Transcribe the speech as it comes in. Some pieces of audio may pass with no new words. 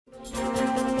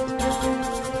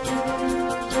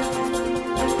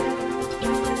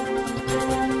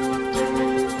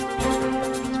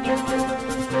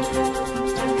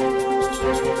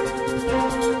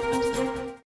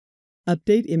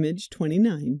Update Image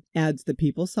 29 adds the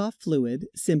PeopleSoft Fluid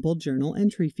Simple Journal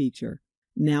Entry feature.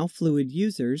 Now Fluid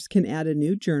users can add a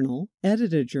new journal,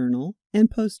 edit a journal,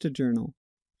 and post a journal.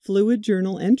 Fluid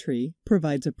Journal Entry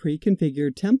provides a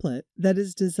pre-configured template that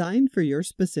is designed for your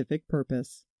specific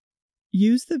purpose.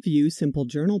 Use the View Simple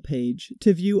Journal page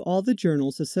to view all the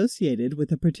journals associated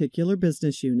with a particular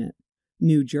business unit.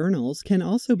 New journals can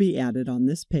also be added on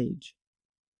this page.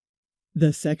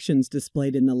 The sections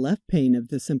displayed in the left pane of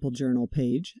the Simple Journal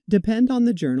page depend on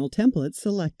the journal template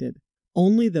selected.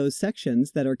 Only those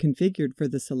sections that are configured for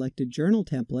the selected journal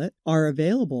template are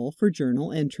available for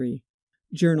journal entry.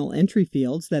 Journal entry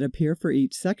fields that appear for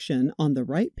each section on the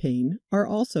right pane are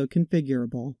also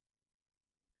configurable.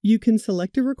 You can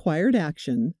select a required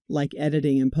action, like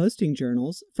editing and posting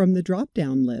journals, from the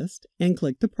drop-down list and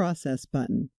click the Process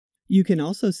button. You can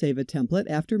also save a template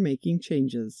after making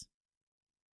changes.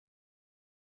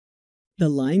 The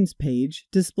Lines page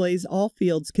displays all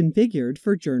fields configured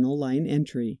for journal line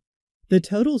entry. The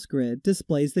Totals grid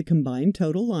displays the combined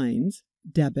total lines,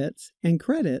 debits, and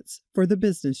credits for the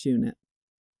business unit.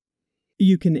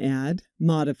 You can add,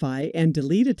 modify, and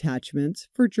delete attachments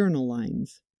for journal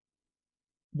lines.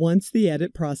 Once the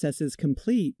edit process is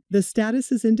complete, the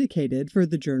status is indicated for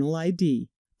the journal ID,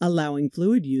 allowing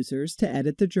Fluid users to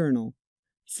edit the journal.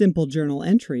 Simple Journal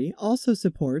Entry also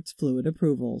supports Fluid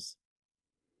approvals.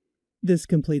 This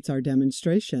completes our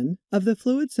demonstration of the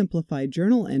Fluid Simplified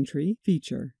Journal Entry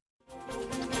feature.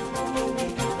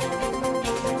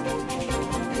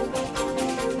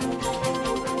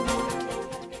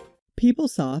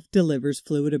 PeopleSoft delivers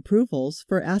Fluid approvals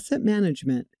for asset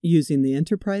management using the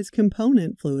Enterprise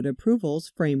Component Fluid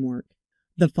Approvals framework.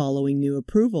 The following new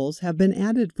approvals have been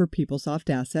added for PeopleSoft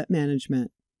Asset Management: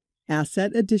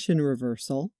 Asset Addition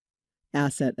Reversal,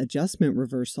 Asset Adjustment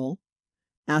Reversal,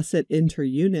 Asset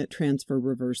Inter-Unit Transfer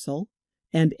Reversal,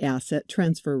 and Asset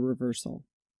Transfer Reversal.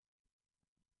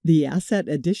 The Asset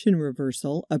Addition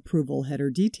Reversal Approval Header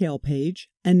Detail page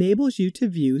enables you to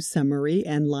view summary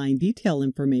and line detail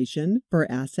information for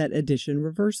asset addition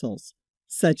reversals,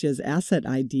 such as asset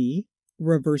ID,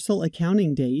 reversal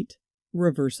accounting date,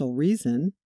 reversal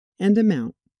reason, and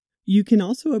amount. You can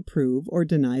also approve or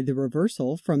deny the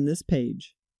reversal from this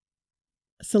page.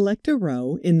 Select a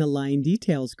row in the Line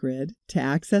Details grid to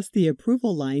access the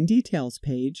Approval Line Details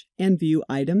page and view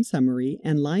item summary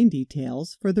and line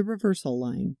details for the reversal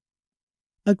line.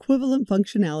 Equivalent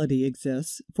functionality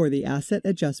exists for the Asset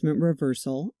Adjustment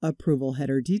Reversal Approval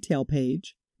Header Detail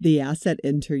page, the Asset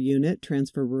Inter-Unit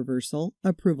Transfer Reversal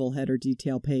Approval Header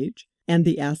Detail page, and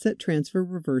the Asset Transfer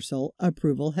Reversal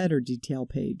Approval Header Detail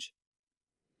page.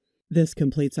 This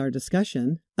completes our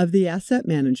discussion of the Asset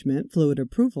Management Fluid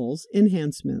Approvals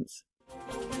enhancements.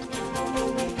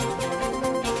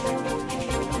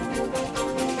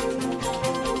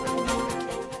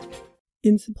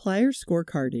 In Supplier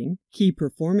scorecarding, Key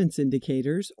Performance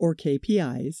Indicators, or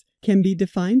KPIs, can be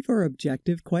defined for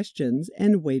objective questions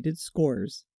and weighted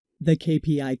scores. The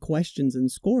KPI questions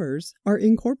and scores are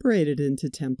incorporated into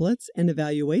templates and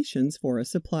evaluations for a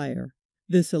supplier.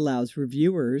 This allows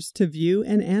reviewers to view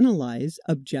and analyze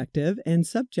objective and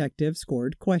subjective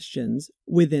scored questions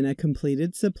within a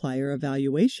completed supplier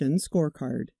evaluation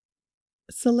scorecard.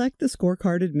 Select the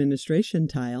Scorecard Administration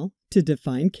tile to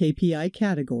define KPI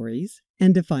categories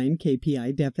and define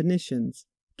KPI definitions.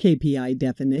 KPI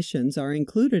definitions are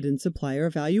included in supplier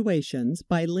evaluations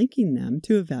by linking them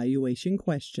to evaluation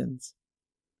questions.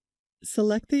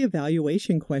 Select the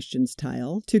Evaluation Questions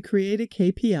tile to create a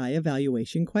KPI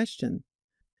evaluation question.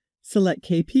 Select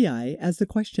KPI as the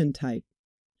question type.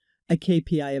 A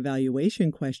KPI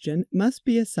evaluation question must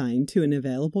be assigned to an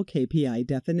available KPI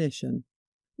definition.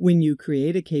 When you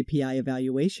create a KPI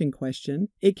evaluation question,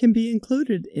 it can be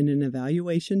included in an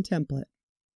evaluation template.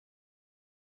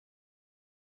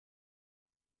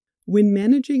 When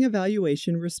managing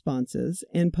evaluation responses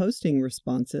and posting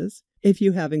responses, if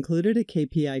you have included a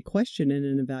KPI question in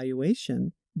an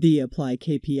evaluation, the Apply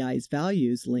KPIs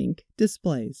Values link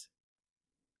displays.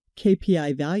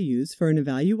 KPI values for an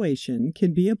evaluation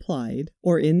can be applied,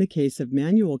 or in the case of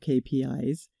manual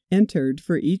KPIs, entered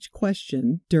for each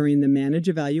question during the Manage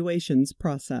Evaluations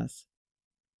process.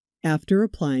 After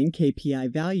applying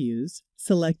KPI values,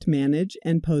 select Manage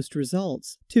and Post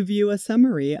Results to view a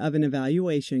summary of an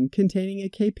evaluation containing a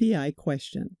KPI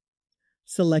question.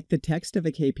 Select the text of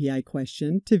a KPI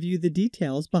question to view the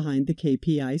details behind the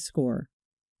KPI score.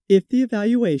 If the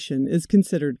evaluation is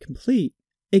considered complete,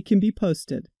 it can be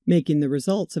posted, making the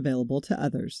results available to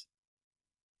others.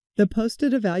 The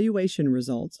posted evaluation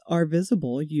results are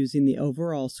visible using the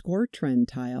Overall Score Trend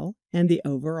tile and the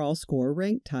Overall Score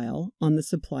Rank tile on the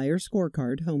Supplier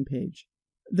Scorecard homepage.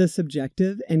 The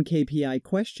subjective and KPI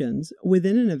questions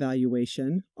within an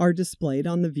evaluation are displayed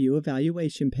on the View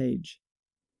Evaluation page.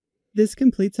 This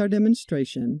completes our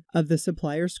demonstration of the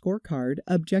Supplier Scorecard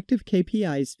Objective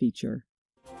KPIs feature.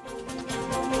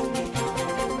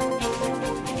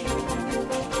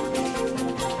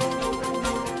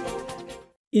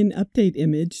 In Update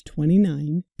Image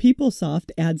 29,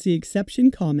 PeopleSoft adds the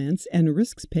Exception Comments and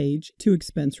Risks page to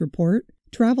Expense Report,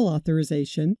 Travel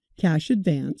Authorization, Cash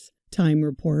Advance, Time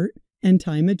Report, and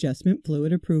Time Adjustment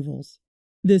Fluid Approvals.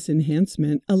 This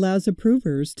enhancement allows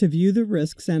approvers to view the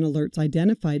risks and alerts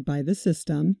identified by the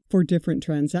system for different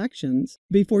transactions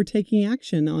before taking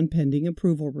action on pending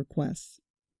approval requests.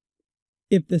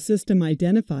 If the system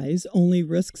identifies only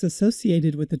risks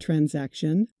associated with the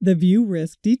transaction, the View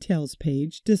Risk Details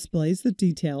page displays the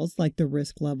details like the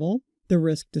risk level, the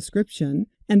risk description,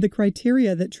 and the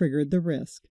criteria that triggered the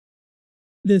risk.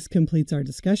 This completes our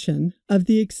discussion of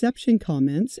the Exception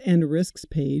Comments and Risks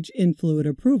page in Fluid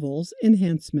Approvals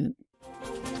enhancement.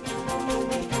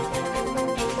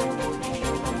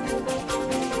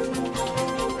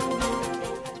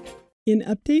 In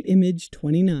Update Image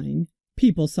 29,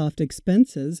 PeopleSoft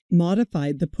Expenses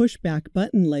modified the Pushback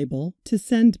button label to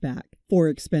Sendback for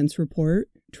Expense Report,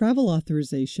 Travel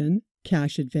Authorization,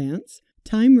 Cash Advance,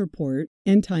 Time Report,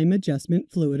 and Time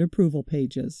Adjustment Fluid Approval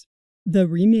pages. The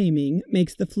renaming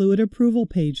makes the Fluid Approval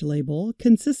page label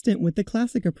consistent with the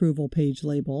Classic Approval page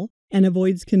label and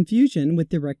avoids confusion with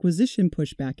the Requisition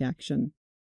Pushback action.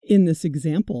 In this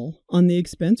example, on the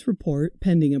Expense Report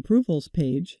Pending Approvals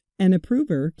page, an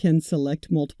approver can select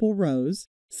multiple rows,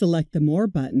 select the More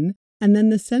button, and then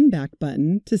the Sendback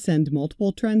button to send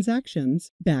multiple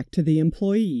transactions back to the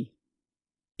employee.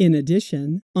 In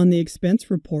addition, on the Expense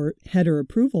Report Header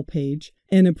Approval page,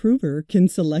 an approver can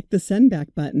select the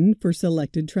Sendback button for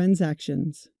selected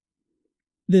transactions.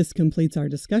 This completes our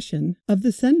discussion of the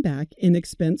Sendback in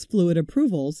Expense Fluid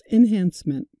Approvals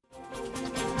enhancement.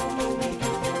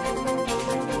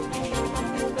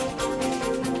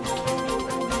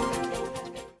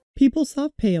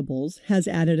 PeopleSoft Payables has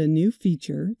added a new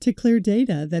feature to clear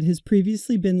data that has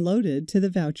previously been loaded to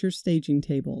the voucher staging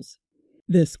tables.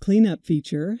 This cleanup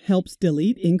feature helps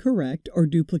delete incorrect or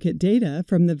duplicate data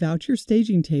from the voucher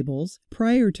staging tables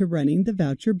prior to running the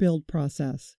voucher build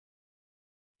process.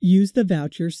 Use the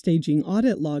Voucher Staging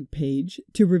Audit Log page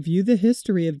to review the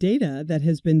history of data that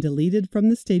has been deleted from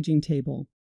the staging table.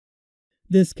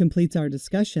 This completes our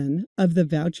discussion of the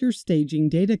Voucher Staging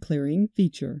Data Clearing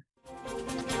feature.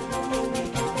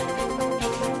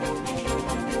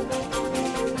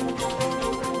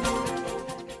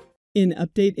 In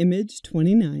Update Image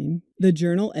 29, the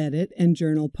Journal Edit and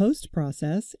Journal Post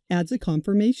process adds a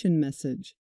confirmation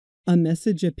message. A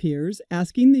message appears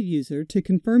asking the user to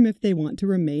confirm if they want to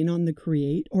remain on the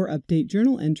Create or Update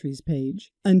Journal Entries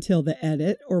page until the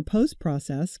Edit or Post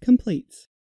process completes.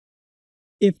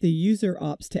 If the user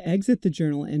opts to exit the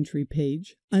Journal Entry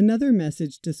page, another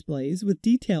message displays with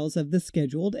details of the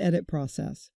scheduled edit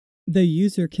process. The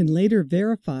user can later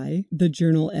verify the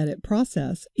journal edit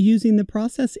process using the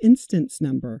process instance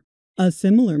number. A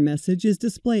similar message is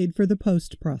displayed for the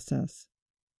post process.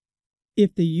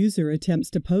 If the user attempts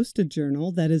to post a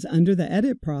journal that is under the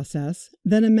edit process,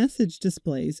 then a message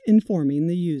displays informing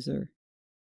the user.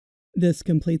 This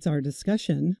completes our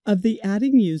discussion of the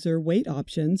Adding User Wait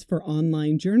options for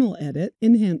online journal edit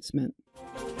enhancement.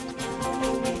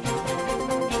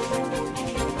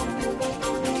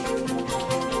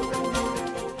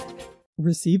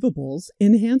 Receivables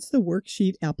enhance the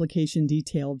worksheet application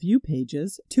detail view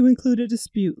pages to include a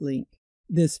dispute link.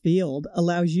 This field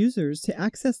allows users to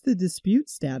access the dispute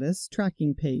status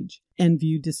tracking page and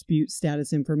view dispute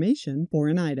status information for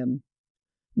an item.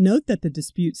 Note that the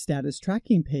dispute status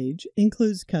tracking page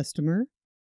includes customer,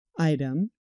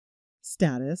 item,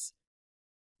 status,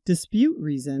 dispute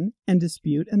reason, and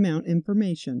dispute amount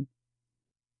information.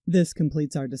 This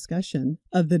completes our discussion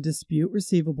of the Dispute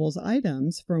Receivables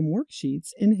items from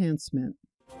Worksheets enhancement.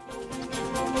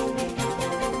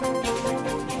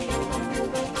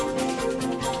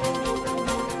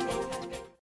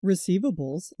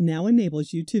 Receivables now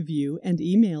enables you to view and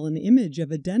email an image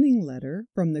of a Dunning letter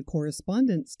from the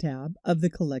Correspondence tab of the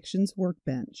Collections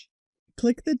workbench.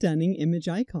 Click the Dunning image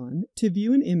icon to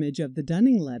view an image of the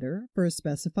Dunning letter for a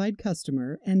specified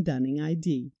customer and Dunning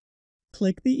ID.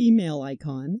 Click the email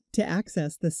icon to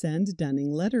access the Send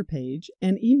Dunning Letter page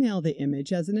and email the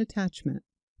image as an attachment.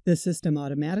 The system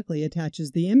automatically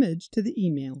attaches the image to the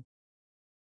email.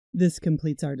 This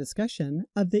completes our discussion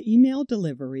of the email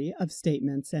delivery of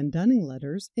statements and Dunning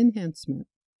letters enhancement.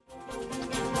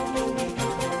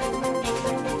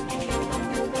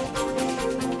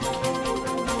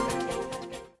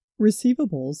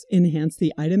 Receivables enhance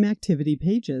the item activity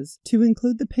pages to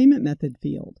include the payment method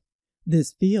field.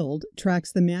 This field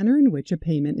tracks the manner in which a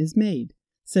payment is made,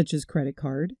 such as credit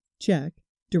card, check,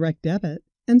 direct debit,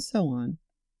 and so on.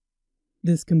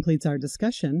 This completes our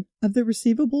discussion of the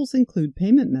Receivables Include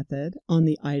Payment method on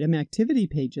the Item Activity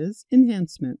Pages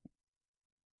enhancement.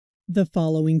 The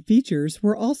following features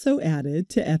were also added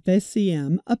to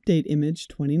FSCM Update Image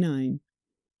 29.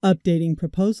 Updating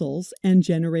proposals and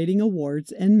generating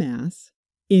awards en masse,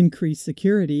 increase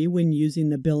security when using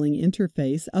the billing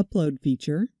interface upload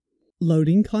feature,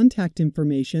 loading contact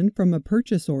information from a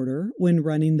purchase order when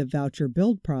running the voucher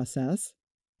build process,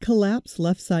 collapse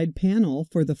left side panel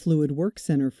for the Fluid Work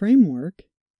Center framework,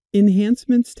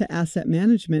 enhancements to asset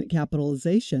management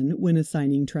capitalization when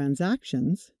assigning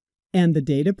transactions, and the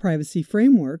data privacy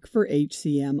framework for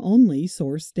HCM-only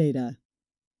source data.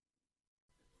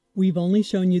 We've only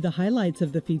shown you the highlights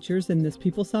of the features in this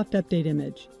PeopleSoft Update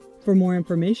Image. For more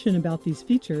information about these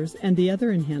features and the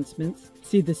other enhancements,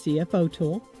 see the CFO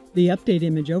tool, the Update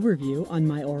Image overview on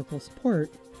My Oracle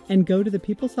Support, and go to the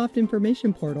PeopleSoft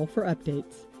Information Portal for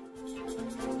updates.